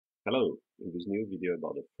Hello, in this new video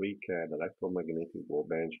about the FreeCAD electromagnetic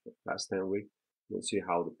workbench for FastHenry, we'll see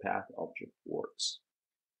how the path object works.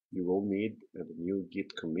 You will need a new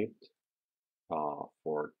git commit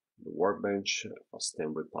for the workbench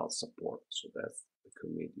FastHenry path support, so that's the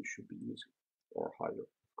commit you should be using, or higher,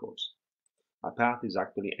 of course. A path is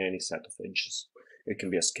actually any set of edges. It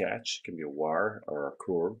can be a sketch, it can be a wire, or a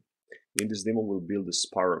curve. In this demo, we'll build a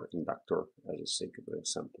spiral inductor as a sake of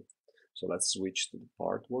example. So let's switch to the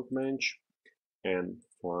part workbench and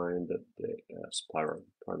find the spiral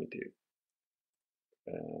primitive.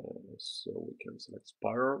 So we can select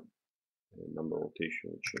spiral, and number of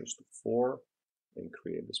rotation we change to 4, and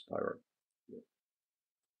create the spiral.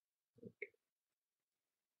 Okay.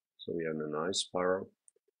 So we have a nice spiral,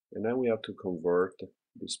 and then we have to convert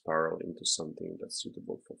the spiral into something that's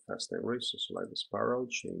suitable for FastHenry. So select the spiral,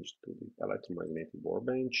 change to the electromagnetic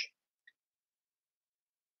workbench,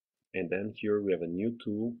 and then here we have a new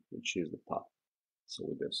tool, which is the path. So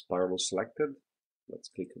with the spiral selected, let's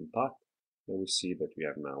click on path, and we see that we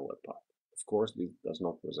have now a path. Of course, this does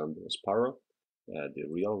not resemble a spiral. The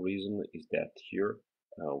real reason is that here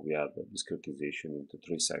we have a discretization into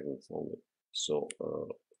 3 segments only. So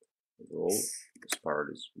overall, the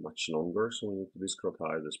spiral is much longer, so we need to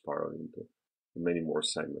discretize the spiral into many more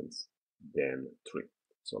segments than 3.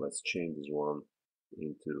 So let's change this one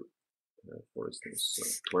into, for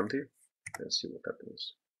instance, 20. Let's see what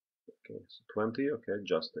happens. Okay, so 20, okay,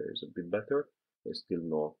 just is a bit better. It's still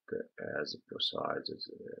not as precise as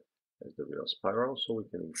the real spiral, so we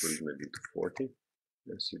can increase maybe to 40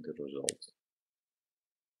 and see the results.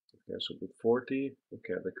 Okay, so with 40,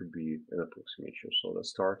 okay, that could be an approximation. So let's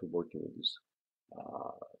start working with this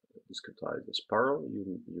discretized spiral.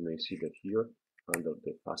 You may see that here under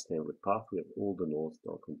the FastHenry path we have all the nodes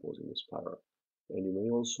that are composing the spiral. And you may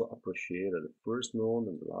also appreciate that the first node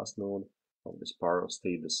and the last node of the spiral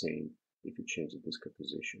stay the same if you change the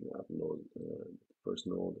discretization of the first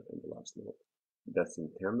node and the last node. That's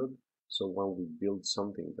intended, so when we build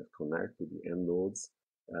something that connects to the end nodes,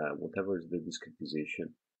 whatever is the discretization,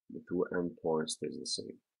 the 2 endpoints stays the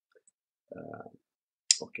same.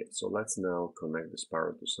 Okay, so let's now connect the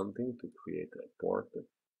spiral to something to create a port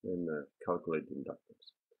and calculate the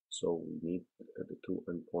inductance. So we need the 2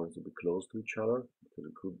 endpoints to be close to each other, because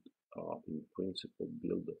we could, in principle,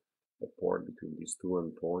 build a port between these 2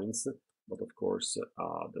 endpoints, but of course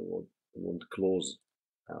they won't close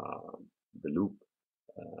the loop.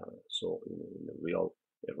 So in the real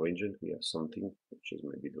arrangement, we have something which is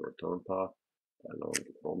maybe the return path along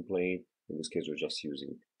the front plane. In this case, we're just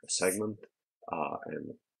using a segment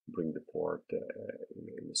and bring the port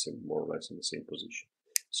in the same, more or less in the same position.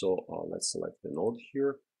 So let's select the node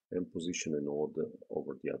here and position a node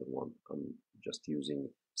over the other one. I'm just using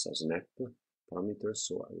snap parameters,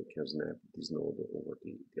 so I can snap this node over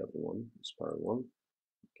the other one, the spiral one.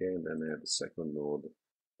 Okay, and then I have the second node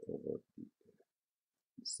over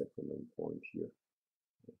the second endpoint here.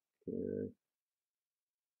 Okay.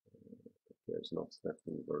 Okay, it's not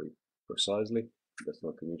snapping very precisely. That's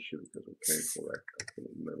not an issue because we can correct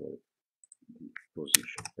manually the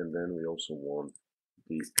position. And then we also want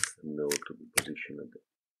the node to be positioned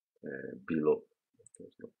below. Okay,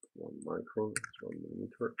 it's not 1 micron, it's 1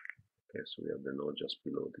 millimeter. Okay, so we have the node just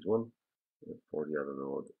below this one. And for the other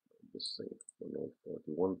node, the same. For node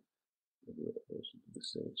 41, we will also do the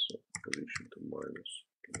same. So position to -1.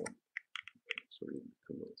 Okay, so we have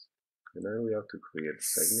 2 nodes. And then we have to create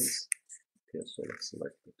segments. Okay, so let's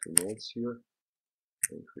select the 2 nodes here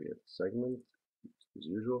and create a segment as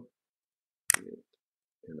usual. Create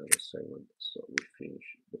another segment, so we finish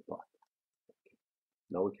the path. Okay.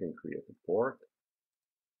 Now we can create a port.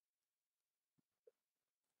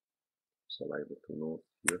 Select the 2 nodes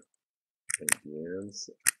here and the ends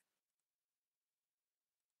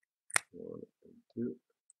 1 and 2.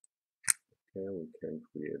 Okay, we can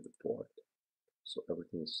create the port. So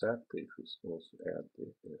everything is set. If we also add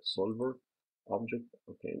the solver object.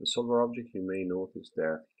 Okay, in the solver object you may notice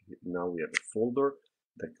that now we have a folder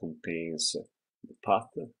that contains the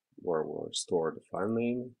path where we'll store the file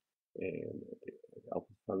name and the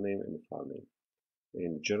output file name and the file name.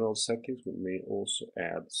 In the general settings we may also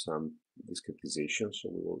add some discretization, so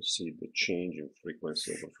we will see the change in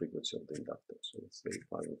frequency over frequency of the inductor. So let's say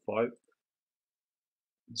 5 and 5.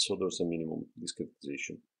 So there's a minimum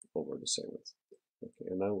discretization over the segments. Okay,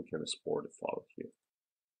 and now we can export the file here.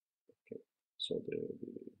 Okay, so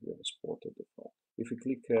we have exported the file. If we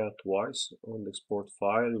click twice on the export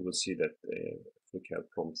file, you will see that FreeCAD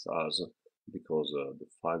prompts us because the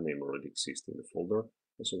file name already exists in the folder,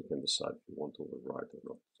 and so we can decide if we want to overwrite or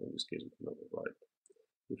not. So in this case, we can overwrite.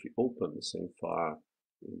 If we open the same file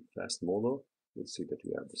in fast model, we'll see that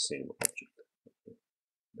we have the same object. Okay.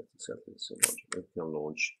 That's exactly the same object. We can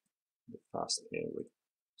launch the FastHenry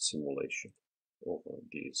simulation over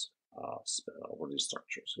these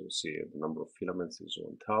structure. So you see the number of filaments is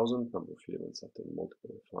 1000, number of filaments after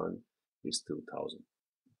multiple line is 2000.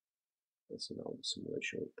 And so now the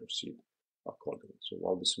simulation will proceed accordingly. So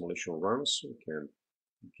while the simulation runs, we can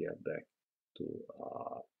get back to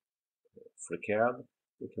FreeCAD.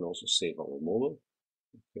 We can also save our model.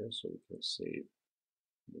 Okay, so we can save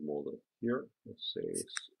the model here. Let's say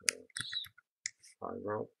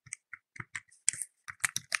eyebrow.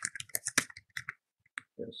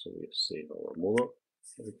 Okay, so we save our model,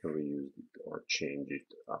 and we can reuse it or change it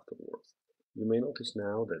afterwards. You may notice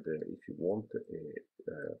now that if you want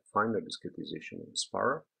a finer discretization of the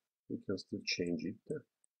spiral, we can still change it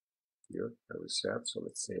here. I reset. So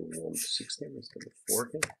let's say we want 16 instead of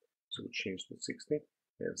 40. So we change to 60,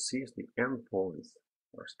 and since the endpoints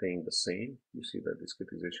are staying the same, you see that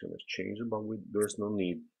discretization has changed, but there's no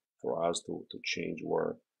need for us to change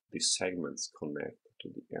where the segments connect to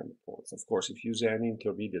the endpoints. Of course, if you use any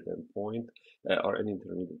intermediate endpoint or any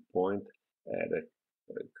intermediate point, that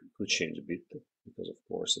could change a bit, because of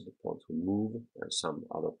course the points will move and some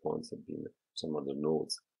other points have been, some other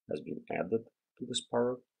nodes has been added to the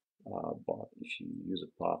spiral. But if you use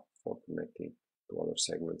a path for connecting to other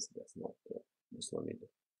segments, that's not needed.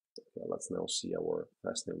 Okay, let's now see our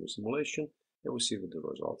FastHenry simulation, and we see the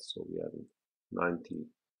results. So we have 90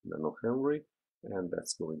 nanohenry, and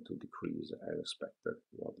that's going to decrease as expected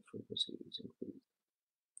while the frequency is increased.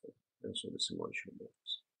 Okay, and so the simulation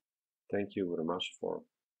works. Thank you very much for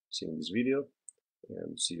seeing this video,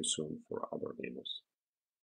 and see you soon for other demos.